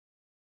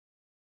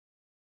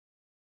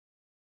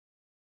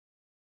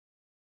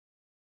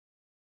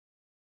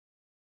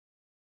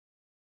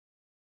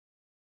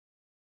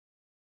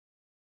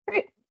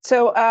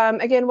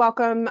Again,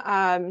 welcome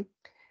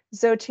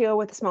Zotio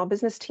with the small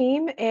business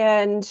team,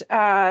 and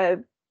a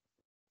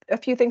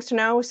few things to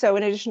know. So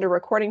in addition to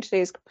recording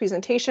today's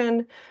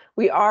presentation,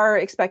 we are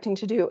expecting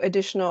to do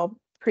additional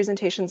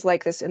presentations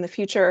like this in the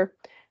future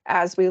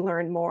as we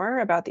learn more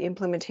about the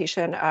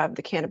implementation of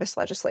the cannabis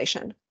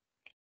legislation.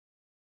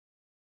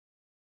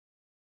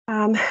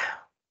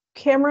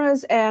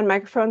 Cameras and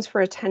microphones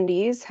for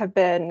attendees have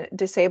been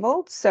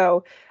disabled,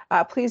 so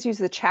please use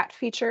the chat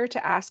feature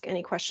to ask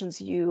any questions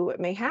you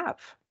may have.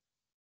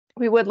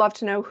 We would love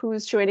to know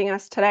who's joining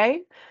us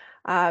today.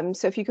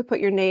 So if you could put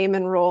your name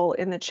and role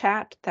in the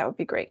chat, that would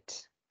be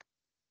great.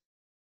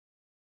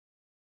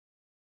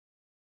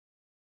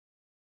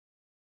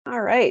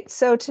 All right,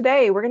 so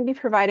today we're going to be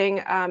providing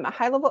a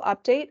high-level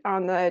update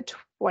on the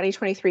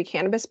 2023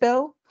 cannabis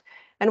bill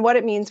and what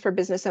it means for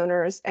business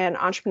owners and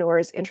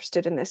entrepreneurs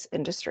interested in this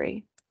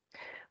industry.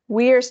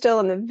 We are still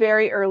in the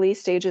very early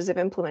stages of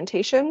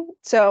implementation.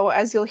 So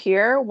as you'll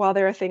hear, while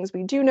there are things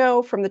we do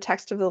know from the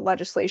text of the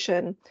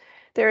legislation,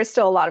 there is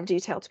still a lot of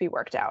detail to be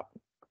worked out.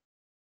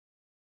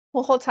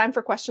 We'll hold time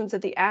for questions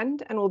at the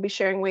end, and we'll be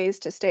sharing ways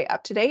to stay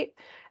up to date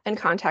and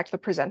contact the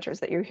presenters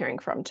that you're hearing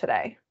from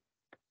today.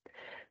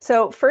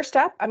 So first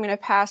up, I'm going to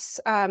pass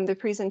the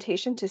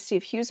presentation to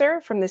Steve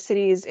Huser from the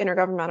city's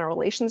Intergovernmental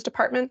Relations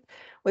Department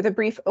with a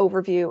brief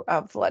overview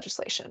of the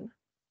legislation.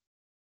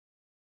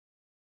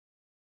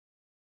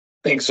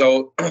 Thanks.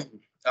 So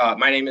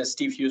my name is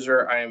Steve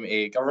Huser. I am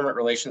a government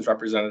relations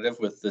representative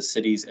with the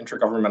city's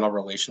Intergovernmental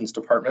Relations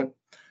Department.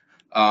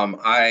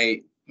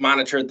 I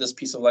monitored this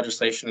piece of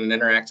legislation and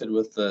interacted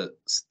with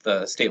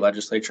the state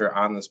legislature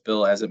on this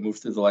bill as it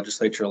moved through the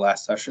legislature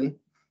last session.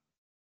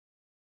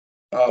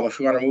 If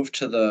we want to move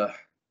to the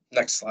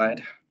next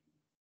slide.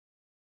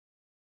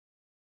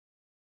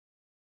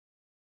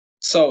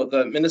 So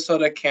the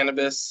Minnesota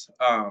cannabis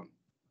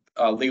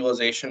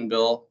legalization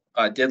bill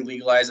did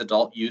legalize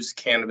adult use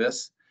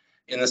cannabis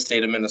in the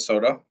state of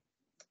Minnesota.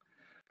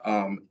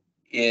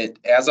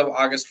 As of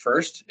August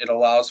 1st, it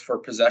allows for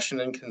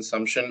possession and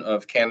consumption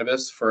of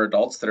cannabis for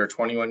adults that are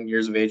 21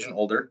 years of age and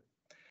older.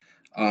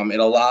 It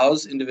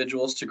allows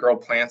individuals to grow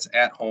plants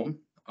at home.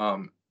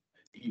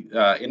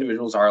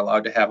 Individuals are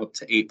allowed to have up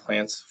to 8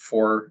 plants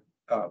for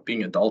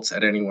being adults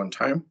at any one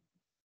time.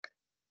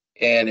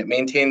 And it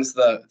maintains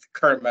the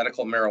current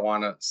medical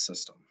marijuana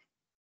system.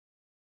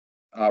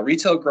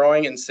 Retail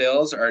growing and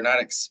sales are not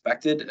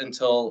expected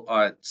until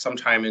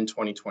sometime in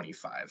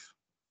 2025.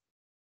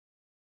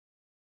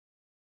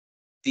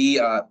 The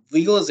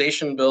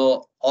legalization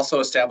bill also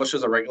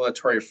establishes a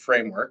regulatory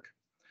framework.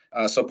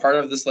 So part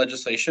of this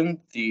legislation,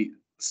 the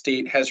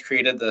state has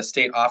created the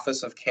State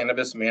Office of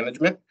Cannabis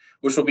Management,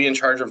 which will be in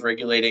charge of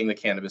regulating the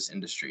cannabis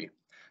industry.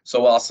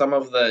 So while some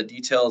of the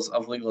details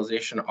of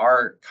legalization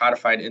are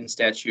codified in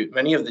statute,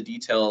 many of the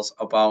details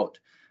about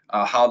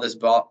how this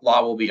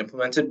law will be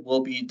implemented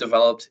will be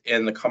developed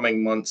in the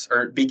coming months,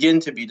 or begin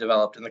to be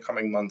developed in the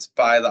coming months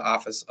by the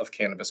Office of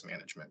Cannabis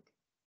Management.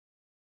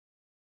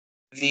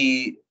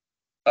 The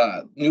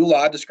new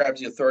law describes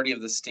the authority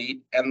of the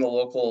state and the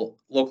local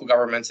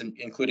governments,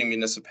 including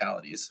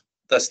municipalities.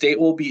 The state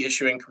will be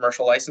issuing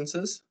commercial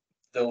licenses.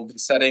 They will be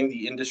setting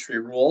the industry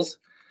rules,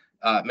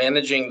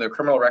 managing the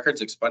criminal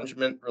records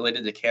expungement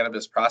related to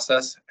cannabis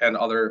process and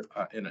other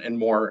and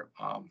more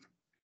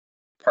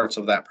parts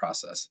of that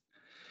process.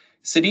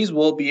 Cities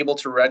will be able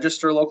to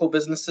register local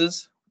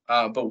businesses,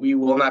 but we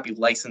will not be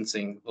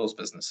licensing those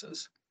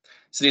businesses.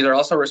 Cities are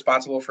also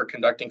responsible for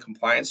conducting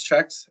compliance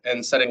checks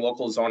and setting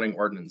local zoning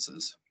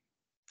ordinances.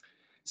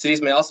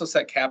 Cities may also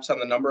set caps on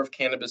the number of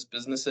cannabis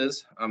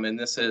businesses, and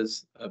this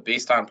is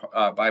based on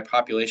by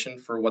population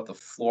for what the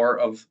floor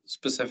of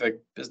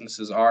specific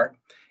businesses are.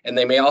 And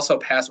they may also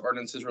pass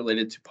ordinances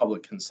related to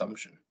public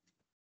consumption.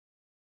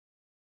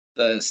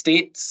 The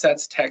state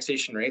sets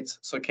taxation rates,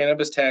 so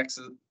cannabis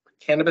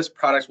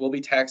products will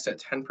be taxed at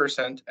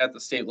 10% at the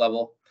state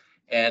level,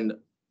 and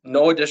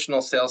no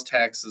additional sales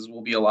taxes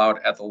will be allowed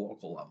at the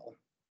local level.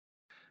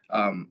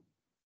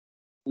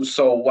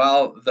 So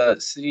while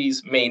the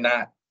cities may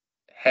not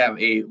have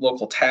a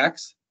local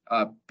tax,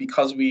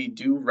 because we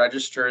do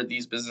register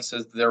these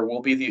businesses, there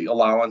will be the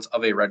allowance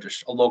of a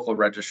local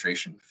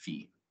registration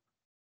fee.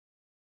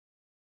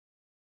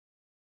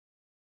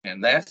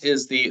 And that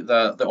is the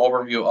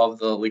overview of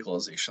the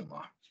legalization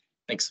law.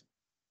 Thanks.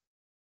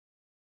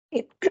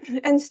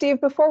 And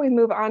Steve, before we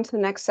move on to the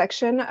next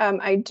section,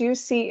 I do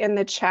see in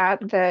the chat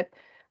that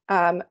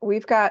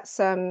we've got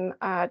some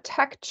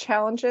tech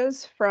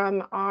challenges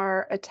from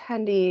our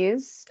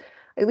attendees.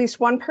 At least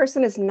one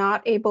person is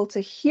not able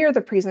to hear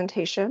the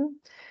presentation.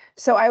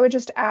 So I would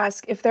just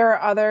ask if there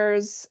are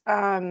others,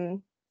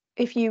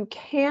 if you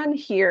can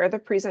hear the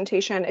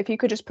presentation, if you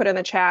could just put in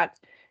the chat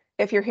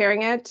if you're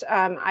hearing it.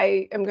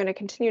 I am going to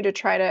continue to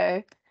try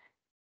to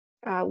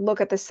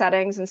look at the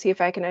settings and see if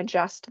I can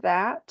adjust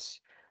that.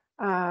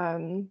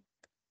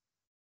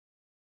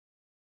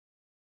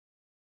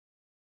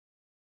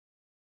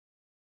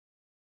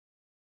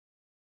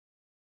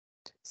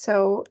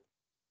 So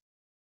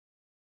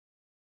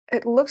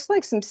it looks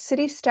like some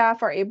city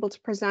staff are able to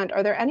present.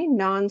 Are there any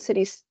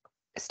non-city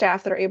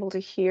staff that are able to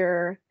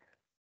hear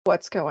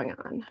what's going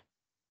on?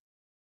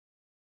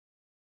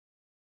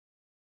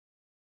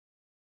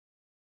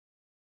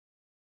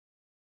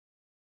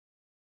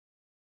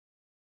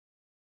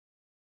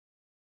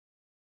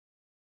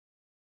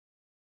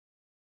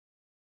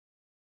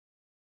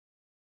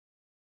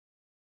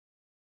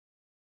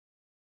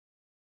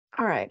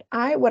 All right,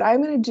 what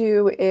I'm going to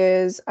do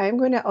is I'm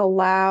going to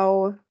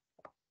allow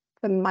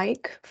the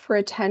mic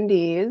for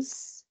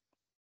attendees,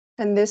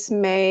 and this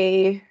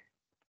may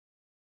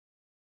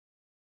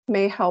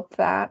help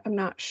that. I'm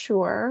not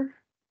sure.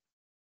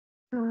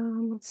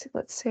 Let's see,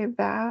 let's save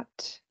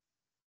that.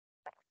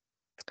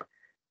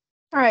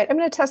 All right, I'm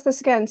going to test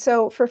this again.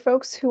 So for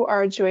folks who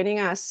are joining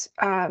us,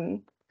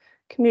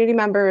 community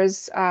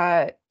members,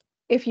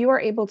 if you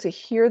are able to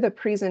hear the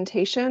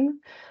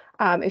presentation,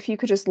 if you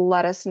could just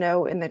let us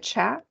know in the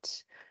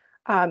chat.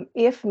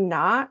 If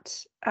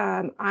not,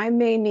 I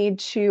may need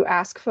to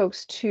ask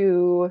folks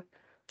to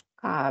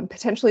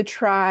potentially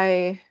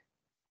try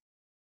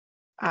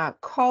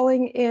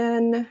calling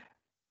in. I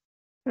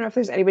don't know if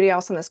there's anybody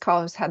else on this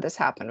call who's had this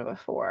happen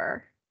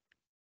before.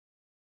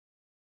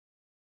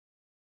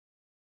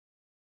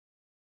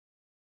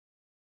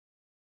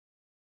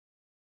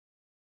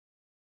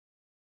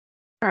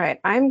 All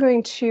right, I'm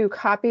going to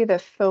copy the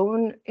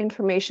phone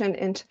information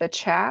into the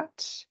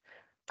chat.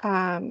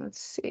 Let's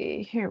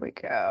see, here we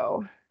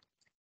go.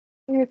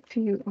 If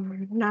you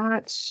are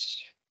not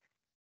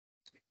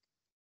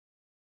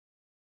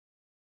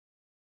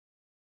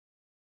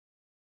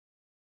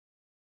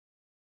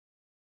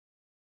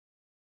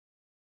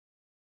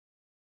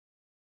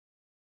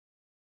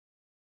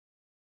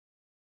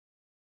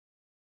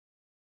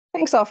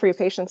Thanks all for your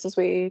patience as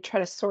we try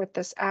to sort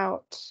this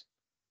out.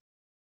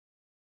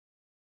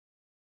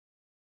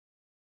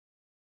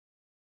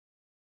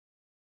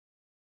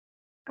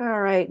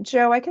 All right,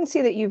 Joe, I can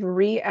see that you've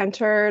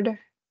re-entered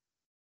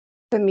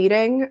the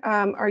meeting.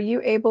 Are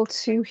you able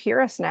to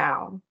hear us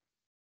now?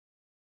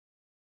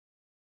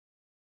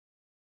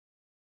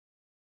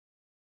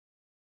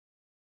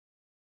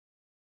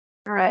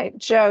 All right,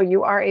 Joe,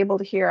 you are able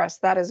to hear us.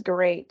 That is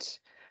great.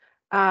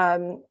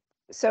 So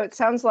it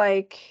sounds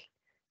like,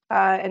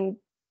 and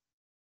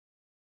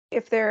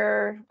if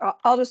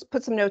I'll just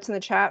put some notes in the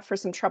chat for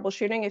some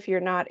troubleshooting if you're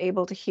not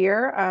able to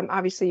hear.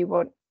 Obviously, you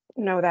won't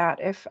know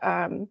that if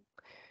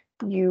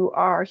you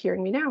are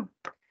hearing me now.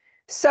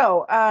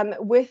 So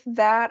with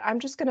that, I'm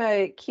just going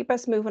to keep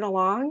us moving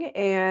along,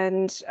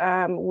 and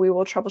we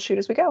will troubleshoot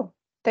as we go.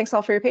 Thanks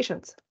all for your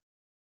patience.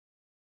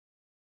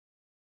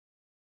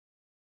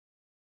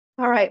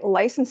 All right,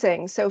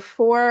 licensing. So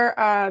for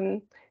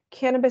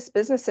cannabis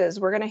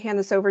businesses, we're going to hand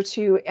this over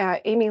to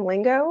Amy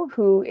Lingo,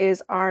 who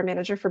is our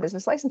manager for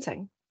business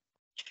licensing.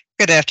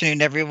 Good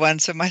afternoon, everyone.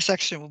 So my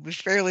section will be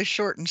fairly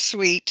short and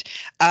sweet,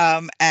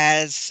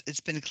 as it's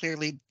been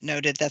clearly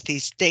noted that the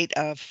state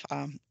of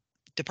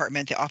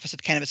department, the Office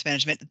of Cannabis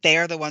Management, they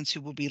are the ones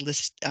who will be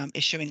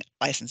issuing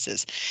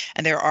licenses.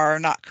 And there are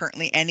not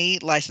currently any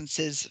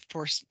licenses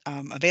for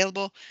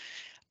available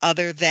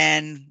other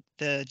than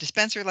the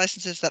dispensary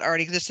licenses that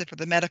already existed for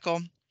the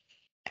medical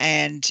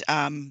and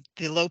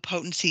the low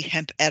potency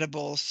hemp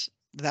edibles.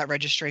 That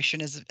registration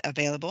is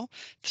available.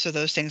 So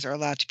those things are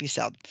allowed to be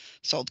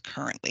sold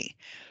currently.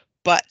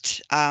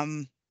 But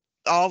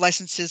all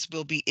licenses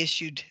will be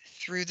issued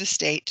through the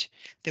state.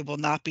 There will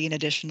not be an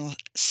additional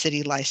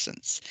city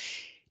license.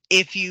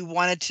 If you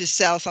wanted to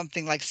sell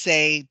something like,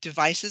 say,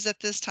 devices at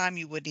this time,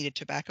 you would need a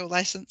tobacco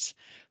license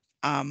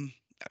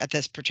at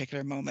this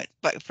particular moment.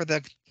 But for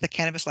the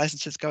cannabis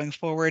licenses going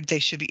forward, they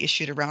should be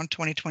issued around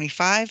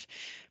 2025,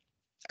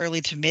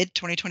 early to mid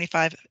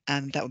 2025,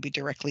 and that would be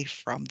directly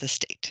from the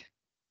state.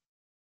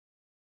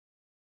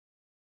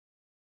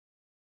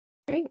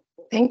 Great,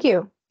 thank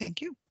you.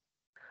 Thank you.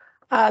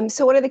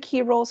 So one of the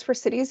key roles for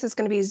cities is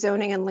going to be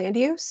zoning and land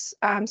use.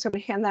 So I'm going to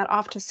hand that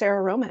off to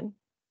Sarah Roman.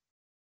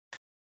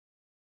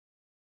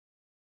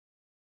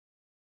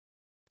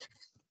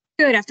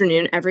 Good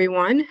afternoon,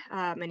 everyone.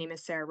 My name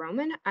is Sarah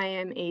Roman. I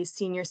am a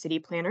senior city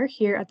planner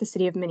here at the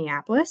City of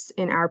Minneapolis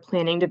in our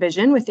planning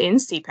division within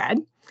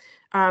CPED.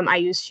 I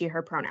use she,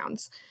 her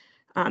pronouns.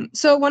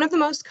 So one of the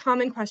most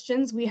common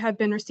questions we have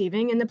been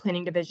receiving in the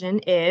planning division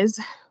is,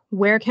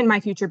 where can my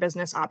future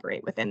business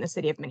operate within the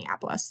City of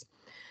Minneapolis?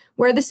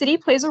 Where the city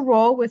plays a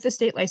role with the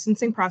state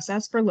licensing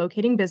process for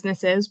locating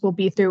businesses will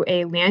be through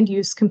a land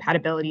use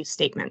compatibility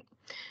statement.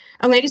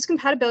 A land use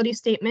compatibility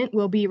statement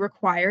will be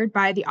required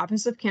by the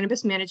Office of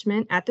Cannabis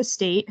Management at the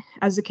state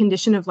as a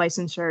condition of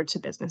licensure to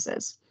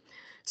businesses.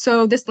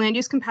 So this land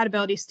use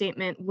compatibility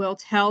statement will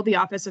tell the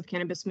Office of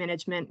Cannabis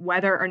Management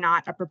whether or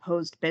not a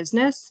proposed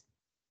business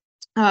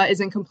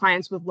is in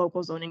compliance with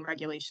local zoning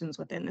regulations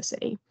within the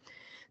city.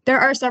 There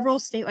are several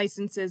state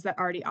licenses that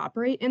already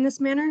operate in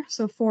this manner.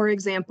 So for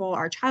example,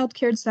 our child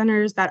care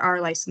centers that are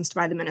licensed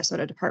by the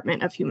Minnesota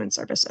Department of Human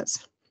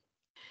Services.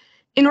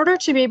 In order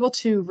to be able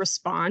to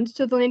respond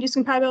to the land use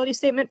compatibility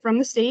statement from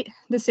the state,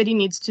 the city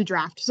needs to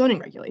draft zoning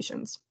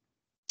regulations.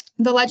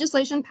 The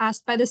legislation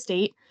passed by the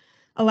state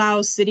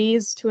allows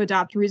cities to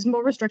adopt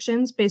reasonable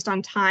restrictions based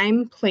on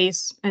time,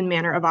 place, and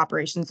manner of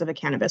operations of a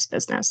cannabis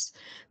business,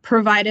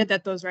 provided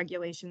that those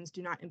regulations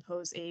do not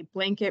impose a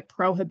blanket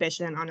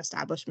prohibition on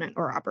establishment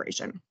or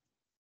operation.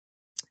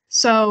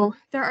 So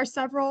there are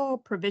several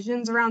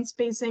provisions around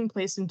spacing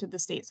placed into the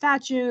state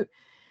statute.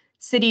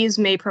 Cities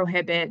may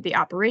prohibit the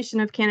operation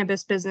of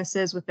cannabis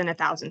businesses within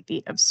 1,000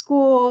 feet of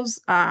schools.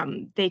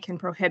 They can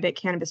prohibit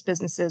cannabis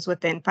businesses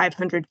within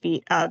 500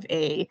 feet of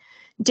a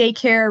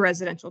daycare,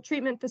 residential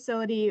treatment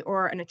facility,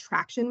 or an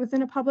attraction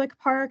within a public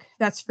park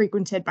that's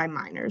frequented by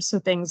minors. So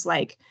things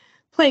like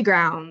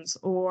playgrounds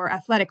or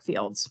athletic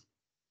fields.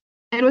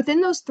 And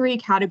within those three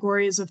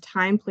categories of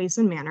time, place,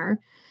 and manner,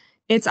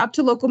 it's up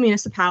to local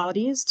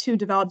municipalities to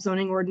develop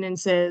zoning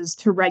ordinances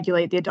to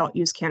regulate the adult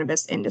use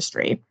cannabis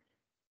industry.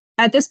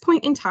 At this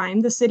point in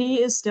time, the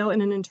city is still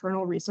in an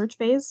internal research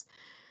phase.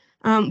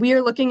 We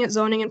are looking at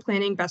zoning and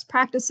planning best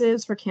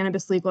practices for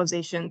cannabis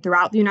legalization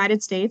throughout the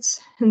United States.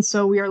 And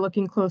so we are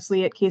looking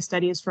closely at case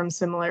studies from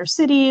similar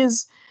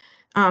cities,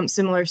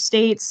 similar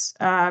states,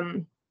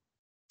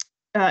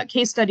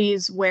 case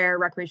studies where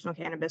recreational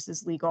cannabis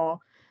is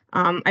legal.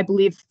 I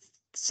believe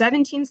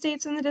 17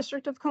 states in the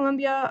District of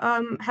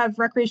Columbia have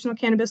recreational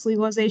cannabis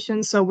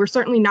legalization. So we're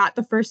certainly not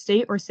the first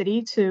state or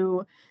city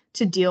to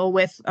deal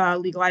with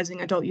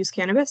legalizing adult use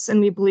cannabis. And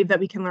we believe that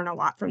we can learn a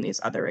lot from these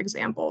other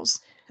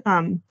examples.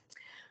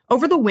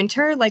 Over the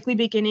winter, likely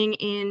beginning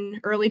in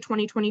early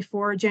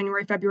 2024,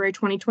 January, February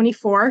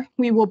 2024,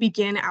 we will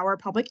begin our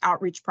public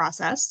outreach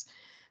process.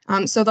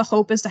 So the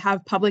hope is to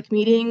have public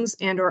meetings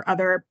and or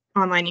other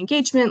online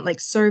engagement like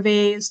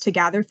surveys to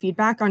gather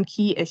feedback on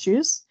key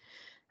issues.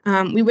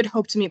 We would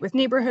hope to meet with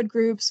neighborhood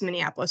groups,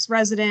 Minneapolis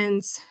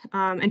residents,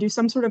 and do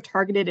some sort of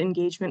targeted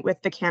engagement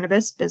with the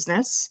cannabis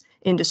business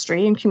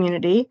industry and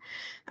community,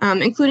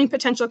 including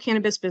potential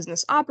cannabis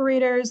business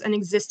operators and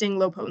existing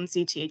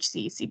low-potency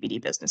THC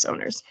CBD business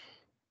owners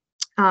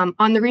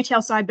on the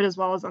retail side, but as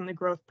well as on the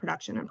growth,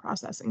 production, and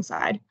processing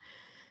side.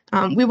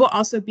 We will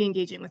also be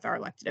engaging with our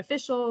elected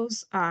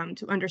officials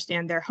to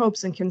understand their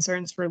hopes and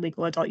concerns for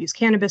legal adult use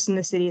cannabis in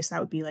the city. So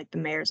that would be like the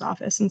mayor's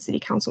office and city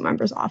council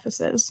members'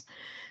 offices.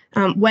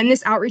 When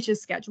this outreach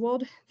is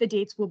scheduled, the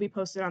dates will be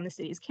posted on the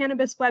city's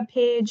cannabis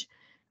webpage.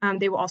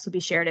 They will also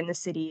be shared in the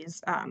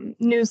city's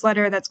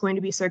newsletter that's going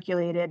to be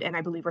circulated. And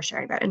I believe we're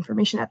sharing that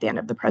information at the end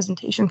of the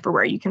presentation for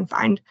where you can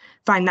find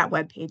that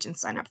webpage and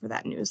sign up for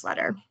that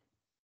newsletter.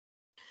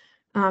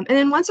 And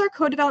then once our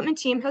code development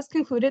team has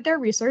concluded their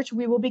research,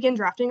 we will begin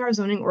drafting our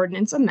zoning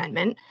ordinance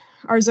amendment.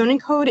 Our zoning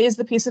code is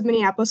the piece of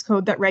Minneapolis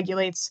code that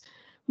regulates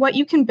what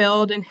you can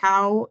build and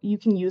how you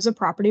can use a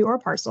property or a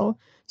parcel.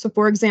 So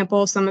for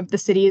example, some of the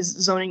city's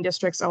zoning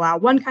districts allow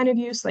one kind of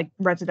use, like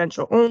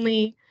residential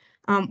only,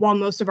 while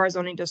most of our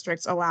zoning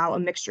districts allow a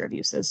mixture of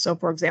uses. So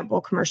for example,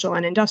 commercial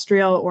and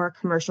industrial or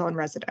commercial and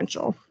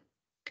residential.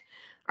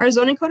 Our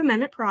zoning code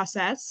amendment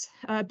process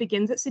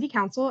begins at City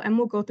Council and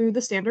will go through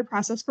the standard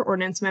process for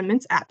ordinance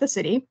amendments at the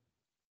city.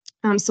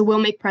 So we'll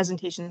make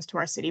presentations to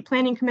our City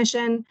Planning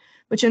Commission,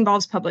 which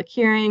involves public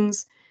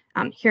hearings,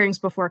 hearings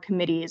before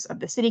committees of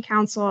the City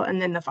Council, and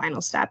then the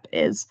final step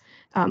is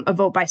a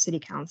vote by City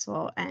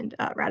Council and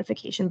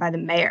ratification by the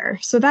mayor.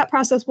 So that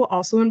process will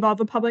also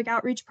involve a public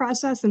outreach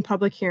process and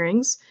public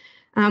hearings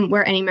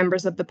where any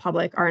members of the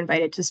public are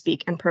invited to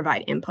speak and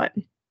provide input.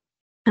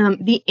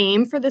 The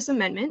aim for this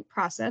amendment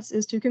process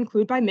is to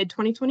conclude by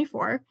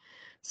mid-2024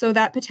 so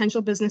that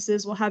potential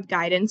businesses will have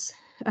guidance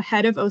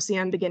ahead of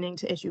OCM beginning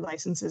to issue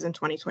licenses in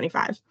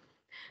 2025.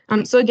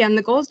 So again,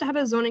 the goal is to have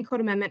a zoning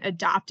code amendment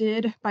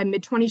adopted by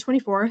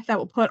mid-2024 that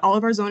will put all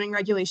of our zoning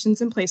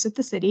regulations in place at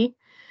the city.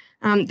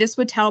 This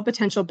would tell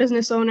potential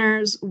business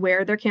owners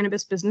where their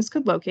cannabis business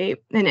could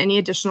locate and any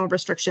additional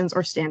restrictions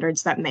or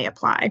standards that may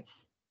apply.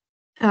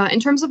 In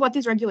terms of what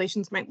these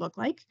regulations might look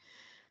like,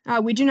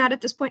 we do not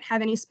at this point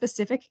have any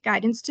specific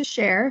guidance to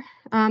share.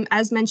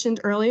 As mentioned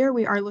earlier,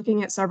 we are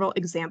looking at several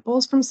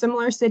examples from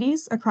similar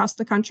cities across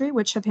the country,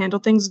 which have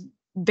handled things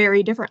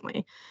very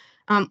differently.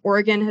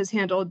 Oregon has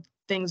handled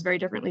things very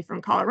differently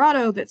from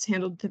Colorado, that's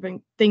handled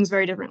things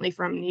very differently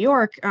from New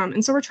York.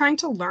 And so we're trying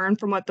to learn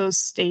from what those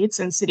states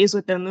and cities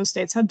within those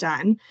states have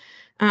done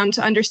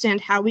to understand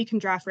how we can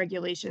draft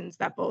regulations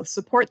that both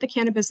support the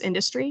cannabis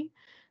industry,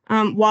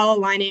 while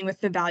aligning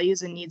with the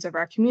values and needs of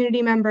our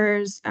community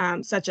members,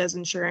 such as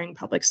ensuring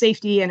public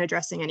safety and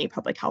addressing any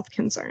public health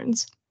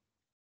concerns.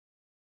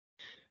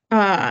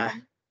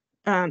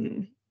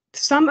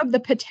 Some of the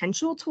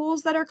potential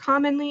tools that are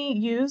commonly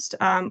used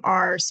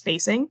are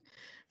spacing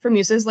from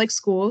uses like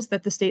schools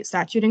that the state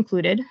statute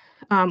included,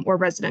 or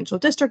residential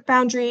district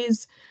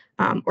boundaries,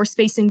 or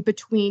spacing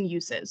between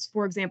uses.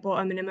 For example,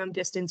 a minimum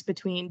distance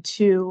between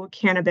two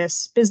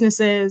cannabis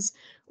businesses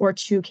or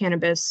two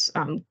cannabis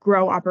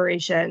grow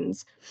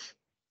operations.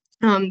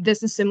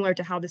 This is similar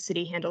to how the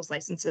city handles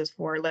licenses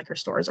for liquor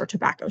stores or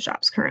tobacco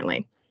shops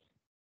currently.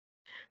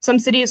 Some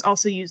cities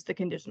also use the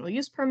conditional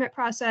use permit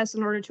process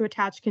in order to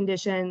attach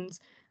conditions.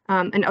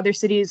 And other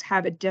cities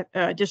have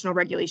additional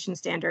regulation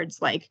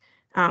standards like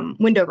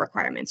window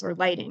requirements or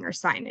lighting or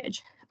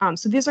signage.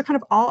 So these are kind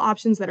of all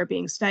options that are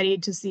being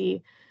studied to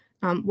see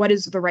what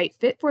is the right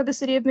fit for the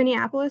city of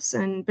Minneapolis.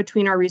 And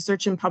between our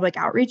research and public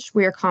outreach,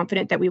 we are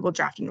confident that we will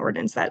draft an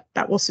ordinance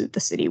that will suit the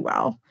city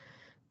well.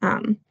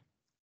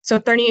 So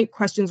if there are any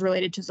questions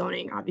related to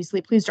zoning,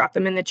 obviously, please drop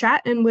them in the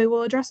chat and we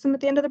will address them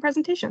at the end of the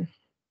presentation.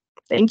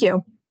 Thank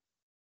you.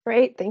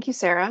 Great. Thank you,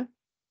 Sarah.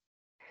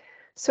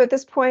 So at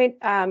this point,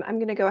 I'm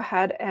going to go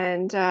ahead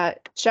and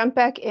jump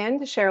back in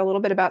to share a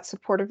little bit about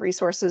supportive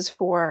resources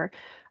for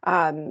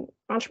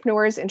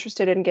entrepreneurs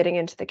interested in getting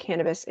into the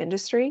cannabis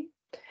industry.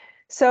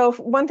 So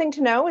one thing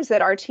to know is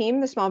that our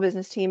team, the small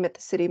business team at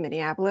the City of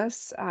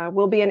Minneapolis,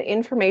 will be an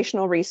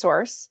informational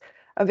resource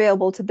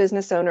available to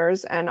business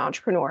owners and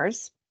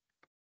entrepreneurs.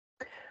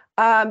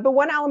 But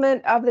one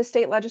element of the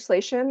state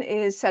legislation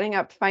is setting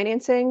up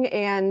financing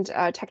and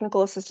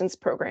technical assistance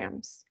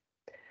programs.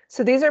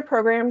 So these are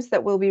programs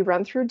that will be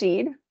run through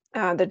DEED,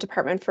 the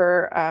Department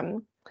for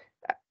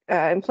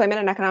Employment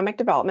and Economic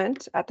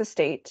Development at the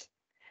state,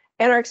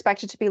 and are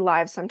expected to be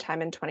live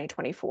sometime in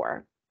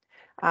 2024.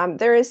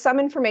 There is some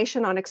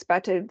information on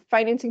expected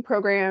financing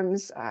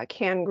programs,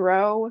 Can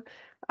Grow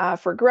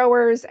for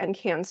growers, and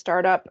Can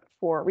Startup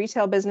for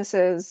retail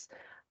businesses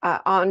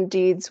on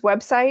DEED's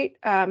website.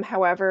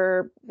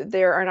 However,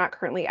 there are not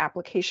currently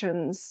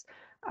applications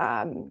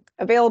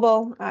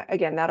available.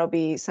 Again, that'll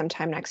be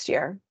sometime next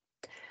year.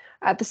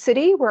 At the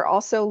city, we're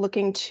also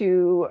looking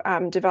to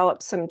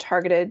develop some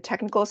targeted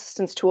technical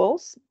assistance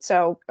tools,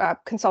 so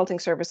consulting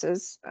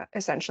services,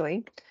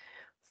 essentially,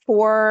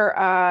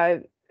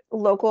 for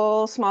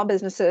local small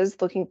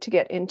businesses looking to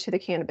get into the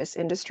cannabis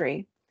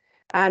industry.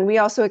 And we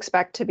also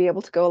expect to be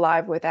able to go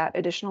live with that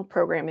additional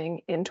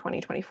programming in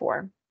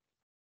 2024.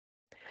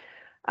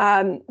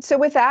 So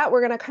with that,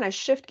 we're going to kind of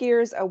shift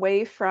gears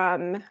away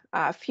from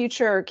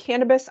future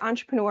cannabis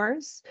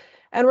entrepreneurs,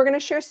 and we're going to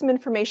share some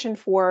information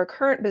for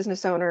current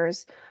business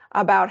owners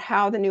about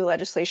how the new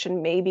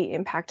legislation may be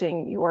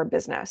impacting your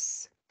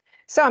business.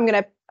 So I'm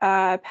going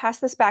to pass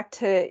this back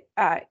to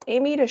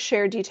Amy to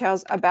share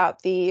details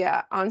about the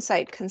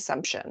on-site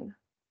consumption.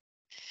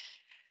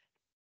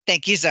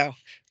 Thank you, Zoe.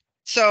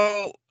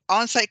 So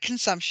on-site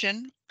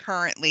consumption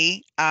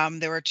currently,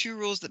 there are two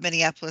rules that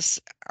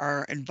Minneapolis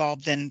are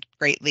involved in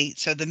greatly.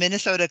 So the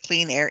Minnesota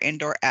Clean Air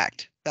Indoor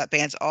Act that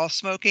bans all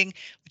smoking,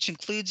 which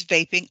includes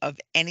vaping of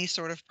any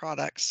sort of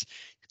products,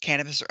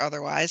 cannabis or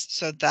otherwise.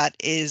 So that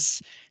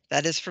is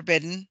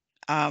forbidden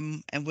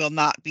and will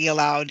not be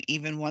allowed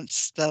even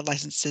once the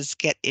licenses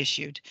get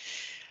issued.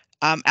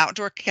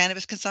 Outdoor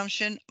cannabis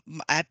consumption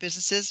at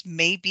businesses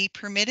may be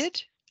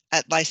permitted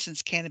at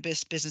licensed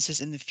cannabis businesses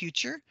in the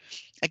future.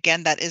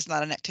 Again, that is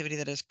not an activity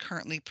that is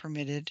currently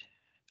permitted.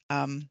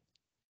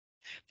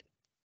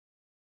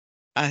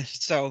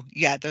 So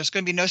yeah, there's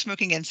going to be no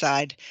smoking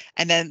inside,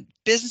 and then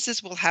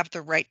businesses will have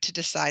the right to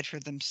decide for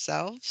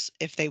themselves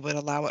if they would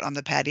allow it on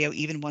the patio,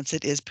 even once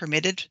it is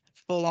permitted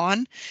full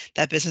on.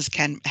 That business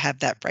can have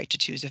that right to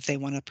choose if they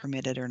want to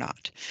permit it or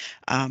not.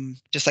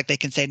 Just like they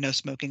can say no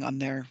smoking on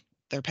their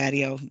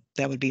patio,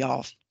 that would be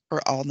all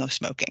no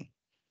smoking.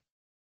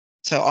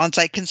 So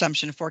on-site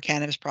consumption for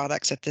cannabis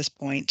products at this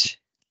point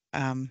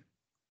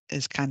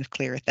is kind of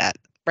clear at that.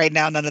 Right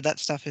now, none of that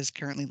stuff is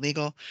currently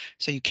legal,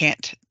 so you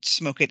can't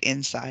smoke it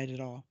inside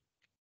at all.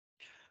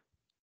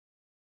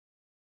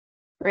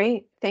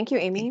 Great. Thank you,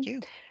 Amy. Thank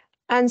you.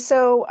 And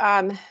so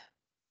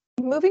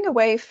moving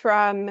away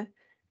from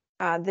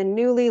the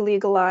newly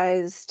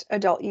legalized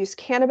adult use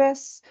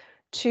cannabis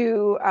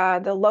to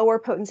the lower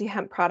potency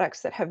hemp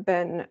products that have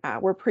been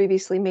were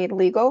previously made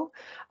legal,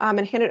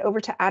 and hand it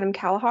over to Adam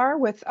Kalahar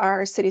with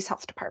our city's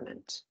health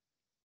department.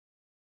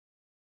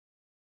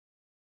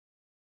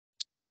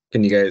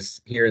 Can you guys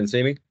hear and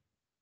see me?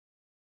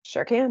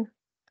 Sure can.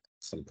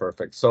 Awesome,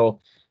 perfect. So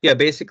yeah,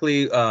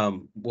 basically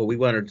what we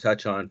wanted to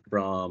touch on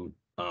from,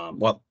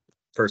 well,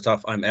 first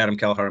off, I'm Adam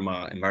Kalahar, I'm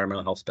an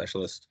environmental health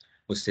specialist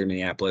with City of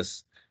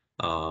Minneapolis.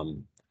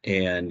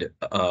 And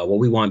what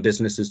we want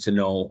businesses to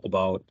know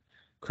about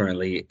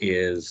currently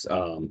is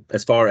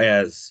as far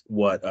as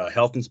what a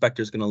health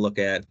inspector is going to look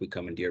at. We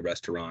come into your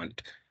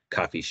restaurant,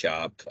 coffee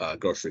shop,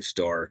 grocery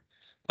store.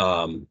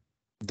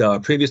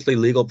 The previously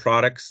legal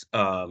products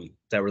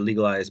that were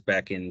legalized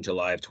back in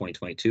July of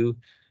 2022,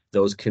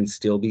 those can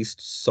still be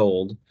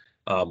sold.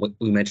 What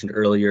we mentioned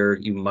earlier,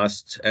 you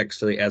must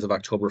actually, as of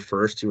October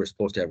 1st, you were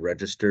supposed to have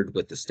registered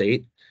with the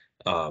state.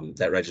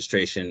 That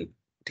registration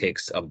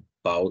takes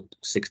about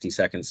 60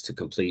 seconds to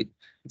complete.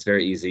 It's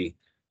very easy.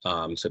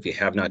 So if you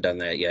have not done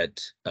that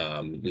yet,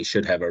 we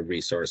should have a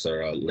resource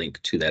or a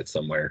link to that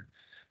somewhere.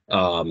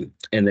 And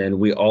then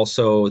we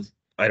also,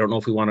 I don't know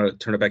if we want to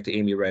turn it back to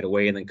Amy right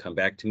away and then come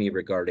back to me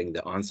regarding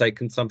the on-site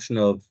consumption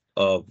of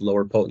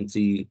lower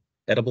potency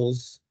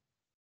edibles.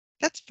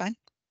 That's fine.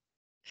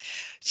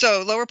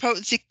 So lower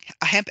potency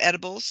hemp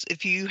edibles,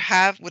 if you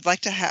would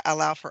like to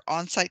allow for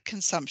on-site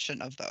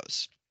consumption of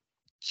those.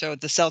 So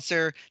the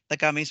seltzer, the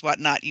gummies,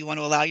 whatnot, you want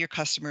to allow your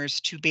customers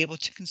to be able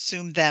to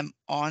consume them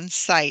on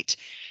site.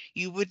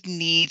 you would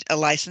need a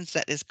license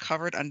that is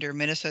covered under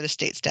Minnesota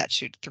State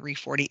Statute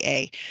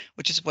 340A,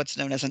 which is what's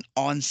known as an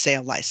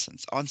on-sale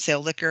license.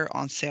 On-sale liquor,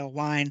 on-sale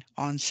wine,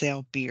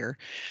 on-sale beer,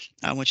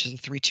 which is a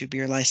 3-2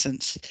 beer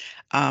license,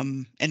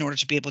 in order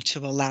to be able to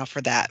allow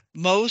for that.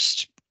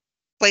 Most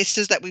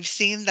places that we've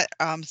seen that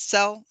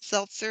sell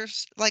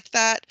seltzers like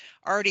that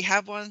already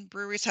have one.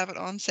 Breweries have it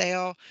on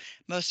sale.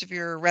 Most of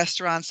your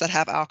restaurants that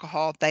have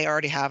alcohol, they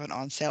already have an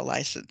on sale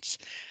license.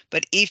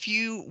 But if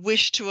you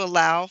wish to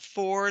allow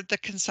for the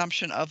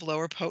consumption of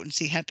lower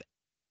potency hemp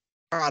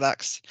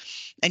products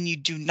and you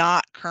do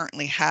not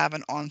currently have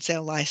an on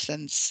sale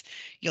license,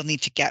 you'll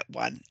need to get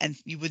one, and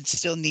you would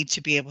still need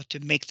to be able to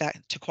make that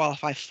to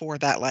qualify for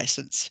that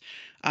license.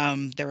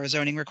 There are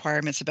zoning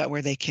requirements about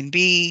where they can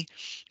be.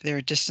 There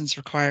are distance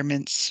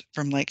requirements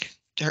from like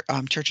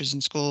churches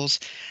and schools.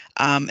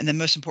 And then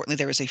most importantly,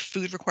 there is a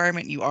food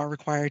requirement. You are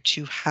required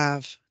to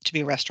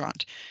be a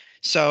restaurant.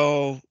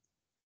 So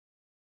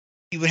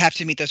you would have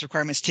to meet those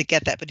requirements to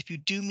get that. But if you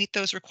do meet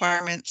those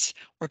requirements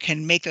or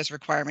can make those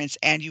requirements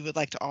and you would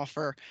like to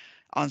offer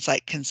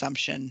on-site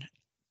consumption,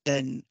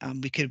 then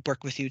we could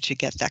work with you to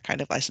get that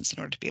kind of license in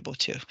order to be able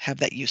to have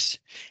that use.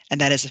 And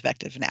that is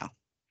effective now.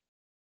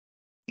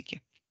 Thank you.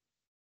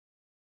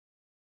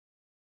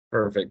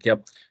 Perfect.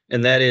 Yep.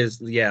 And that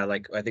is, yeah,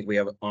 like I think we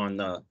have on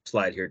the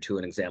slide here too,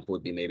 an example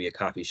would be maybe a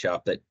coffee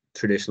shop that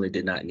traditionally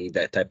did not need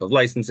that type of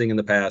licensing in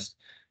the past,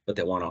 but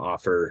they want to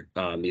offer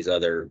these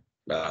other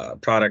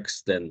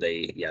products, then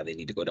they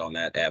need to go down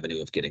that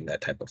avenue of getting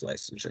that type of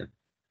licensure.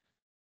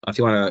 If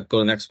you want to go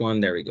to the next one,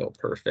 there we go.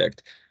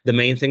 Perfect. The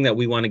main thing that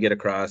we want to get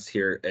across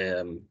here,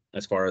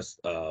 as far as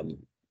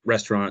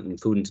restaurant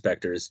and food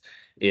inspectors,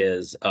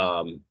 is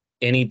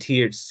any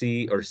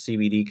THC or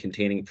CBD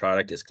containing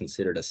product is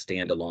considered a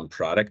standalone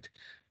product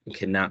and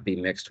cannot be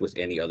mixed with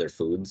any other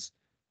foods.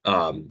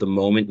 The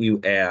moment you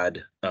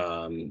add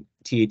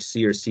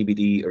THC or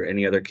CBD or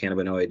any other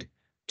cannabinoid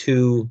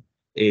to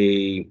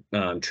a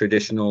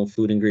traditional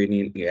food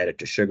ingredient, you add it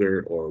to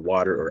sugar or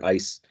water or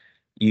ice,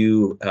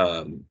 you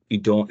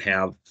don't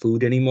have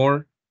food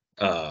anymore.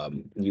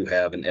 You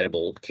have an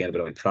edible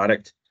cannabinoid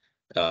product.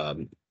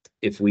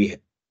 If we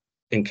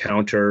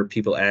encounter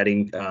people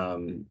adding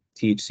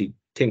THC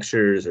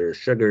tinctures or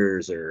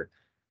sugars or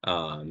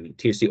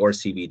THC or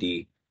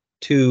CBD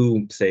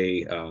to,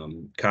 say,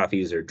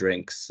 coffees or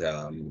drinks,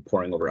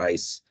 pouring over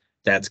ice,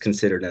 that's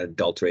considered an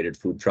adulterated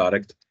food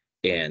product.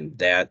 And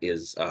that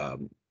is,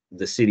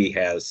 the city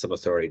has some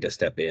authority to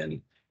step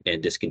in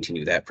and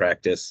discontinue that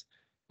practice.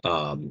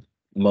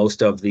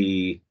 Most of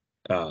the,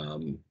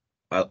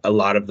 a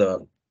lot of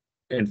the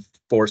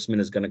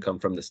enforcement is going to come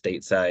from the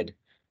state side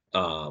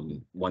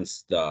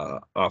once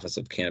the Office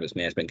of Cannabis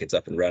Management gets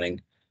up and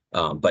running.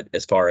 But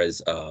as far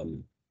as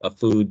a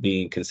food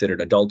being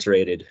considered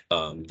adulterated,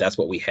 that's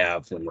what we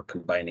have when we're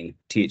combining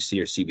THC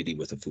or CBD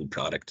with a food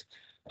product.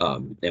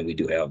 And we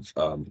do have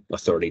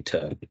authority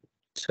to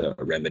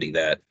remedy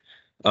that.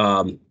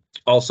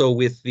 Also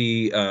with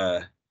the,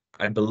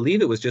 I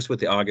believe it was just with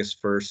the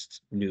August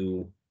 1st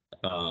new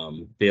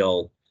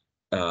bill,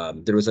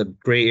 there was a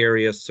gray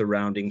area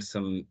surrounding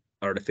some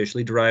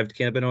artificially derived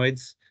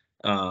cannabinoids.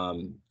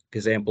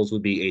 Examples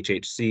would be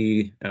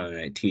HHC,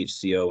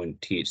 THCO, and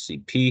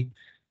THCP.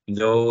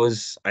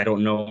 Those, I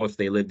don't know if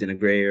they lived in a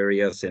gray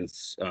area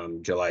since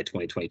July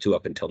 2022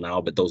 up until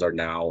now, but those are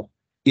now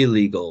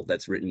illegal.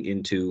 That's written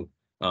into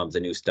the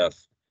new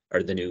stuff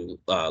or the new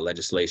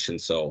legislation.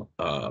 So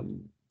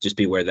just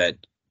be aware that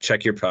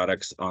check your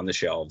products on the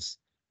shelves.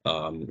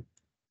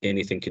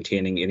 Anything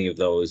containing any of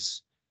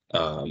those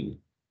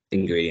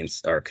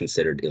ingredients are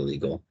considered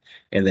illegal.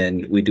 And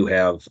then we do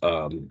have,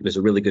 there's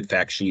a really good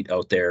fact sheet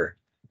out there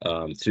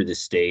through the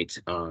state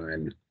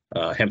on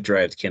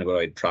hemp-derived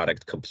cannabinoid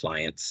product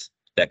compliance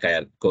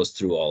that goes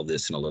through all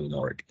this in a little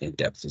more in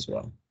depth as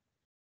well.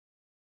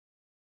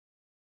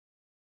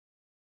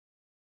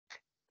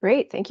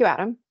 Great, thank you,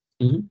 Adam.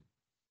 Mm-hmm.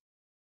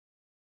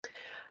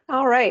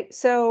 All right,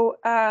 so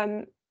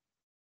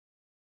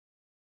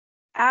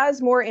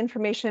as more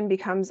information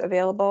becomes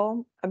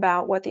available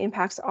about what the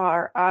impacts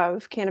are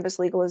of cannabis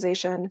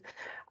legalization,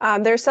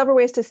 there are several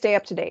ways to stay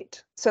up to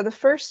date. So the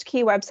first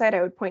key website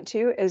I would point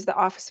to is the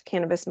Office of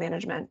Cannabis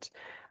Management.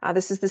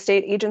 This is the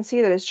state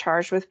agency that is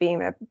charged with being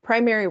the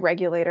primary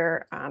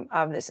regulator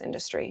of this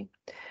industry.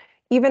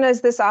 Even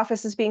as this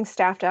office is being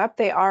staffed up,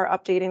 they are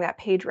updating that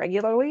page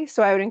regularly,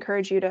 so I would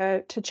encourage you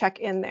to check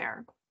in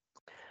there.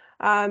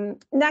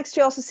 Next,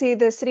 you also see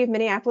the City of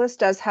Minneapolis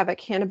does have a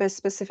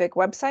cannabis-specific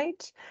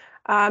website.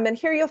 And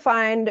here you'll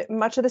find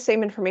much of the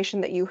same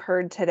information that you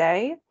heard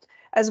today,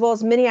 as well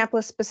as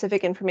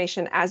Minneapolis-specific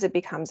information as it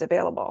becomes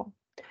available.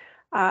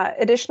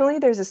 Additionally,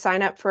 there's a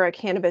sign up for a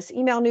cannabis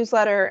email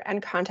newsletter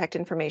and contact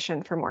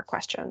information for more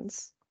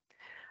questions.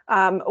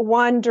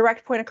 One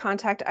direct point of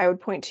contact I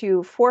would point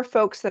to for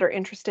folks that are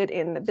interested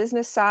in the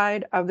business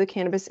side of the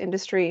cannabis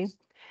industry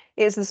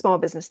is the small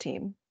business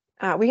team.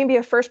 We can be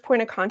a first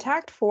point of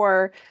contact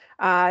for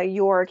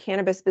your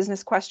cannabis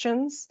business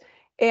questions.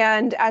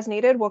 And as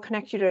needed, we'll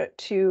connect you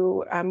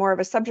to more of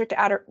a subject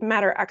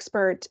matter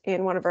expert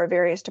in one of our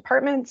various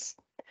departments,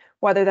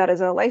 whether that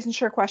is a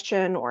licensure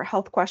question or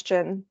health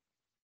question.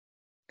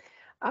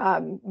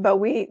 But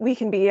we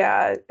can be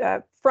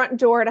a front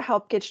door to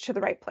help get you to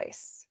the right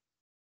place.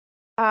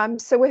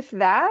 So with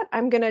that,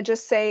 I'm going to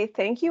just say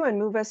thank you and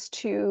move us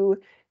to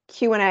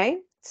Q&A.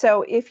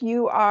 So if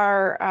you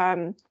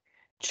are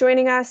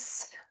joining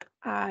us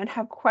and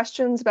have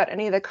questions about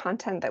any of the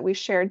content that we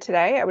shared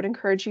today, I would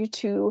encourage you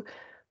to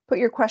put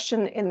your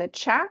question in the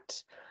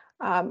chat.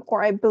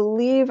 Or I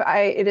believe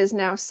it is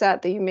now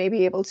set that you may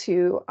be able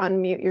to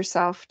unmute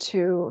yourself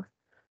to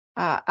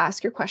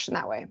ask your question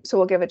that way. So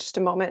we'll give it just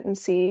a moment and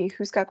see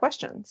who's got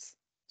questions.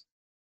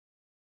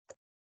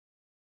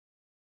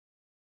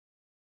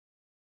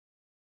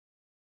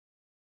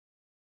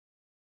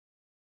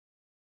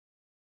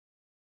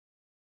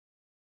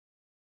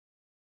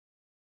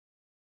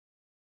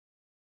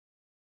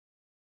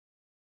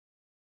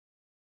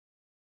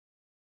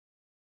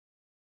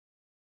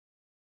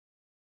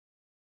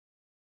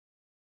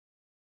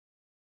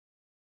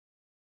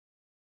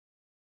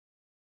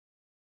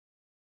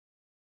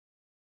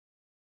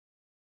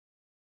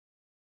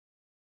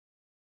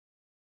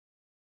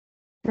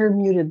 You're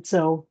muted,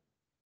 so.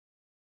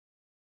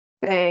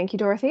 Thank you,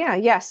 Dorothea.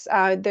 Yes,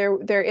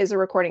 there is a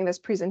recording of this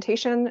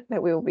presentation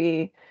that we will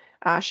be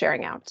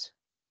sharing out.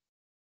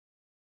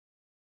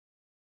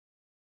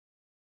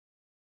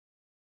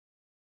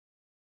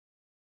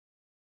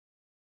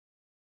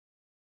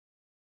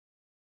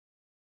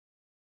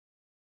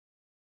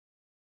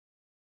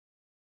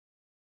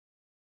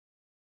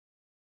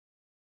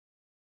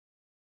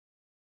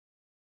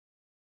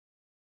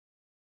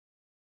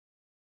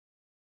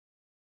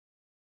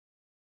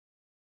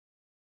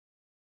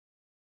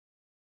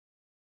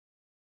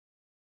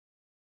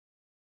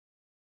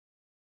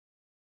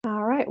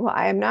 All right, well,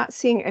 I am not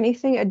seeing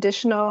anything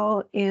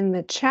additional in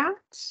the chat.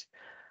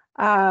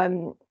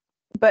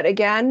 But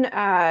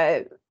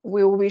again,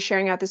 we will be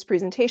sharing out this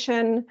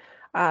presentation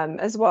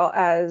as well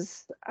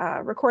as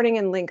recording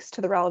and links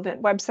to the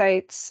relevant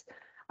websites.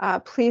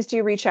 Please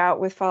do reach out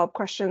with follow-up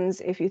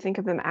questions if you think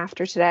of them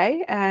after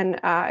today.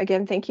 And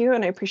again, thank you,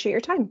 and I appreciate your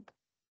time.